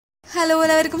Hello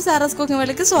എല്ലാവർക്കും Sara's cooking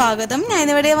വേൾഡിലേക്ക് സ്വാഗതം. ഞാൻ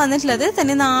ഇവിടെ വന്നിട്ടുള്ളത്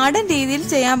തന്നെ നാടൻ രീതിയിൽ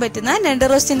ചെയ്യാൻ പറ്റുന്ന ഞണ്ട്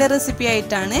റോസ്റ്റിന്റെ റെസിപ്പി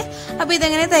ആയിട്ടാണ്. അപ്പോൾ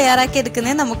ഇതെങ്ങനെ തയ്യാറാക്കി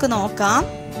എടുക്കുന്നത് നമുക്ക് നോക്കാം.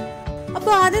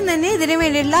 അപ്പോൾ ആദ്യം തന്നെ ഇതിന്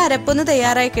വേണ്ടിയിട്ടുള്ള അരപ്പൊന്ന്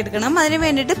തയ്യാറാക്കി എടുക്കണം. അതിന്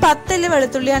വേണ്ടിയിട്ട് 10 അല്ലി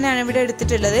വെളുത്തുള്ളിയാണ് ഞാൻ ഇവിടെ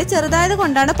എടുത്തിട്ടുള്ളത്. ചെറുതായത്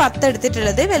കൊണ്ടാണ് 10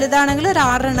 എടുത്തിട്ടുള്ളത്, വലുതാണെങ്കിൽ ഒരു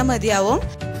 6 എണ്ണം മതിയാവും.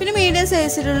 പിന്നെ മീഡിയം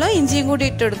സൈസിലുള്ള ഇഞ്ചിയും കൂടി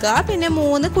ഇട്ട് കൊടുക്കുക. പിന്നെ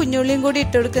 3 കുഞ്ഞുള്ളിയും കൂടി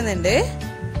ഇട്ട് കൊടുക്കുന്നുണ്ട്.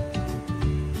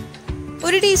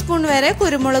 1 ടീസ്പൂൺ വരെ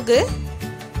കുരുമുളക്,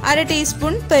 1/2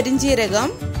 ടീസ്പൂൺ പെരിഞ്ചീരകം,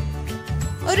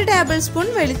 1 ടേബിൾ സ്പൂൺ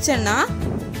വെളിച്ചെണ്ണ,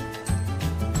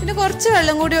 പിന്നെ കുറച്ച്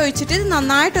വെള്ളം കൂടി ഒഴിച്ചിട്ട് ഇത്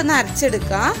നന്നായിട്ടൊന്ന്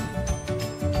അരച്ചെടുക്കുക.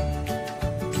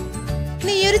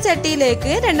 ഇനി ഈ ഒരു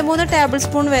ചട്ടിയിലേക്ക് 2-3 ടേബിൾ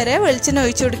സ്പൂൺ വരെ വെളിച്ചെണ്ണ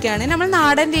ഒഴിച്ചു കൊടുക്കുകയാണ്. നമ്മൾ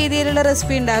നാടൻ രീതിയിലുള്ള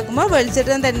റെസിപ്പി ഉണ്ടാക്കുമ്പോൾ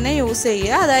വെളിച്ചെണ്ണ തന്നെ യൂസ്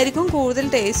ചെയ്യുക, അതായിരിക്കും കൂടുതൽ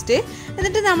ടേസ്റ്റ്.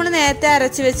 എന്നിട്ട് നമ്മൾ നേരത്തെ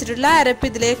അരച്ച് വെച്ചിട്ടുള്ള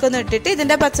അരപ്പ് ഇതിലേക്കൊന്ന് ഇട്ടിട്ട്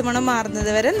ഇതിന്റെ പച്ചമണം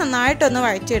മാറുന്നത് വരെ നന്നായിട്ടൊന്ന്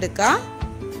വഴറ്റിയെടുക്കുക.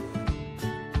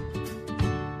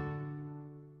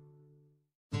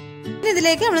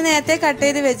 ഇതിലേക്ക് നമ്മൾ നേരത്തെ കട്ട്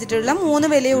ചെയ്ത് വെച്ചിട്ടുള്ള 3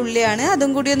 വലിയ ഉള്ളിയാണ്, അതും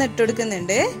കൂടി ഒന്ന് ഇട്ട്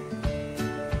കൊടുക്കുന്നുണ്ട്.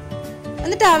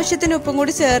 എന്നിട്ട് ആവശ്യത്തിന് ഉപ്പും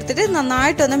കൂടി ചേർത്തിട്ട്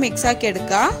നന്നായിട്ടൊന്ന് മിക്സ് ആക്കി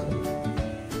എടുക്കുക.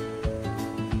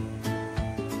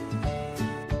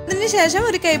 അതിനുശേഷം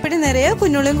 1 കൈപ്പിടി നിറയെ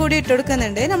കുഞ്ഞുള്ളിയും കൂടി ഇട്ട്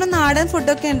കൊടുക്കുന്നുണ്ട്. നമ്മൾ നാടൻ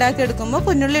ഫുഡൊക്കെ ഉണ്ടാക്കി എടുക്കുമ്പോൾ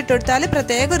കുഞ്ഞുള്ളി ഇട്ട് കൊടുത്താൽ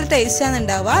പ്രത്യേക ഒരു ടേസ്റ്റാണ്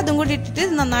ഉണ്ടാവുക. അതും കൂടി ഇട്ടിട്ട്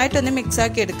നന്നായിട്ടൊന്ന് മിക്സ്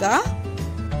ആക്കി എടുക്കുക.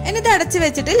 എന്നിട്ട് അടച്ച്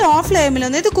വെച്ചിട്ട് ലോ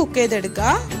ഫ്ലെയിമിലൊന്ന് ഇത് കുക്ക്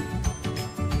ചെയ്തെടുക്കുക.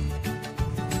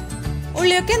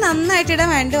 ഉള്ളിയൊക്കെ നന്നായിട്ട്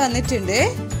വേണ്ടി വന്നിട്ടുണ്ട്.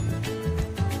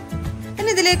 ഇനി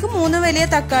ഇതിലേക്ക് 3 വലിയ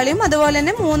തക്കാളിയും അതുപോലെ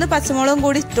തന്നെ 3 പച്ചമുളകും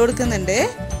കൂടി ഇട്ട് കൊടുക്കുന്നുണ്ട്.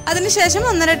 അതിനുശേഷം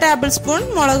 1.5 ടേബിൾ സ്പൂൺ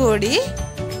മുളക് പൊടി,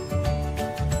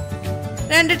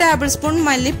 2 ടേബിൾ സ്പൂൺ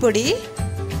മല്ലിപ്പൊടി,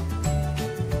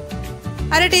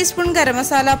 1/2 ടീസ്പൂൺ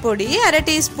ഗരമസാല പൊടി, 1/2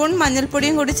 ടീസ്പൂൺ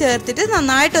മഞ്ഞൾപ്പൊടിയും കൂടി ചേർത്തിട്ട്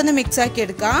നന്നായിട്ടൊന്ന് മിക്സ് ആക്കി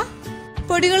എടുക്കുക.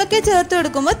 പൊടികളൊക്കെ ചേർത്ത്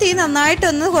എടുക്കുമ്പോൾ തീ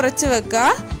നന്നായിട്ടൊന്ന് കുറച്ച്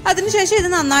വെക്കുക. അതിനുശേഷം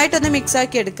ഇത് നന്നായിട്ടൊന്ന് മിക്സ്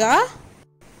ആക്കി എടുക്കുക.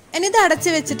 ഇനി ഇത് അടച്ച്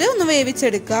വെച്ചിട്ട് ഒന്ന്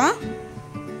വേവിച്ചെടുക്കുക.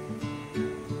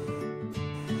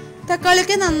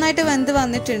 തക്കാളിക്ക് നന്നായിട്ട് വെന്ത്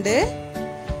വന്നിട്ടുണ്ട്.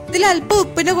 ഇതിൽ അല്പം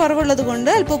ഉപ്പിന്റെ കുറവുള്ളത് കൊണ്ട്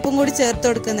അല്പം ഉപ്പും കൂടി ചേർത്ത്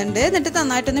കൊടുക്കുന്നുണ്ട്. എന്നിട്ട്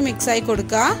നന്നായിട്ടൊന്ന് മിക്സ് ആക്കി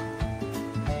കൊടുക്കുക.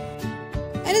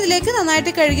 ഇനി ഇതിലേക്ക്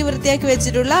നന്നായിട്ട് കഴുകി വൃത്തിയാക്കി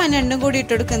വെച്ചിട്ടുള്ള ആ ഞണ്ടും കൂടി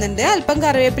ഇട്ട് കൊടുക്കുന്നുണ്ട്. അല്പം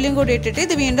കറിവേപ്പിലയും കൂടി ഇട്ടിട്ട്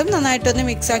ഇത് വീണ്ടും നന്നായിട്ടൊന്ന്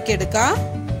മിക്സ് ആക്കി എടുക്കുക.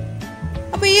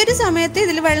 അപ്പൊ ഈ ഒരു സമയത്ത്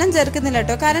ഇതിൽ വെള്ളം ചേർക്കുന്നില്ല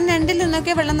കേട്ടോ, കാരണം ഞണ്ടിൽ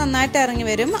നിന്നൊക്കെ വെള്ളം നന്നായിട്ട് ഇറങ്ങി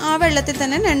വരും. ആ വെള്ളത്തിൽ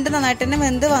തന്നെ ഞണ്ട് നന്നായിട്ട് തന്നെ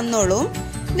വെന്ത് വന്നോളും.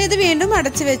 ഇനി ഇത് വീണ്ടും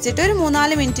അടച്ചു വെച്ചിട്ട് ഒരു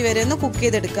 3-4 മിനിറ്റ് വരെ ഒന്ന് കുക്ക്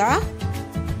ചെയ്തെടുക്കുക.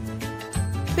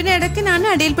 പിന്നെ ഇടയ്ക്ക് ഞാൻ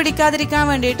അടിയിൽ പിടിക്കാതിരിക്കാൻ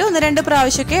വേണ്ടിയിട്ട് 1-2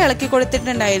 പ്രാവശ്യമൊക്കെ ഇളക്കി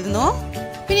കൊടുത്തിട്ടുണ്ടായിരുന്നു.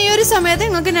 പിന്നെ ഈ ഒരു സമയത്ത്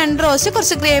നിങ്ങൾക്ക് ഞണ്ട് റോസ്റ്റ്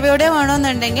കുറച്ച് ഗ്രേവിയോടെ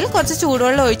വേണമെന്നുണ്ടെങ്കിൽ കുറച്ച്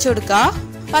ചൂടുവെള്ളം ഒഴിച്ചു കൊടുക്കുക.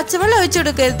 പച്ചവെള്ളം ഒഴിച്ചു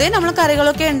കൊടുക്കരുത്. നമ്മൾ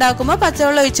കറികളൊക്കെ ഉണ്ടാക്കുമ്പോൾ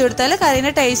പച്ചവെള്ളം ഒഴിച്ചു കൊടുത്താൽ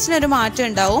കറിയുടെ ടേസ്റ്റിന് ഒരു മാറ്റം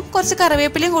ഉണ്ടാവും. കുറച്ച്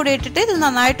കറിവേപ്പിലയും കൂടി ഇട്ടിട്ട് ഇത്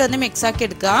നന്നായിട്ടൊന്ന് മിക്സ് ആക്കി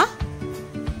എടുക്കുക.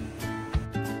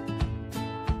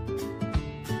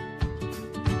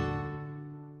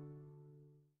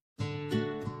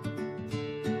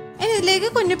 ഇതിലേക്ക്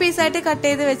കുഞ്ഞു പീസായിട്ട് കട്ട്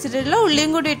ചെയ്ത് വെച്ചിട്ടുള്ള ഉള്ളിയും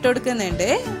കൂടി ഇട്ട് കൊടുക്കുന്നുണ്ട്.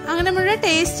 അങ്ങനെ നമ്മുടെ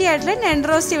ടേസ്റ്റി ആയിട്ടുള്ള ഞണ്ട്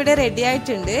റോസ്റ്റ് ഇവിടെ റെഡി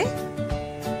ആയിട്ടുണ്ട്.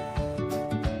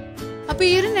 അപ്പൊ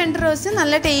ഈ ഒരു ഞണ്ട് റോസ്റ്റ്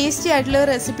നല്ല ടേസ്റ്റി ആയിട്ടുള്ള ഒരു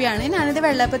റെസിപ്പിയാണ്. ഞാനിത്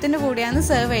വെള്ളപ്പത്തിന്റെ കൂടെയാണ്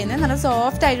സെർവ് ചെയ്യുന്നത്. നല്ല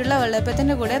സോഫ്റ്റ് ആയിട്ടുള്ള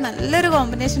വെള്ളപ്പത്തിന്റെ കൂടെ നല്ലൊരു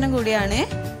കോമ്പിനേഷനും കൂടിയാണ്.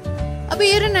 അപ്പൊ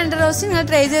ഈ ഒരു ഞണ്ട് റോസ്റ്റ് നിങ്ങൾ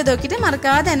ട്രൈ ചെയ്ത് നോക്കിയിട്ട്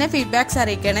മറക്കാതെ തന്നെ ഫീഡ്ബാക്സ്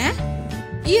അറിയിക്കണേ.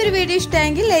 ഈ ഒരു വീഡിയോ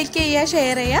ഇഷ്ടമെങ്കിൽ ലൈക്ക് ചെയ്യുക,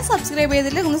 ഷെയർ ചെയ്യുക, സബ്സ്ക്രൈബ്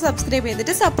ചെയ്തിട്ട് ഒന്ന് സബ്സ്ക്രൈബ്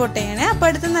ചെയ്തിട്ട് സപ്പോർട്ട് ചെയ്യണേ. അപ്പോൾ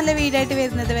അടുത്ത നല്ല വീഡിയോ ആയിട്ട്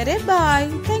വരുന്നത് വരെ ബൈ.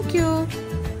 Thank you.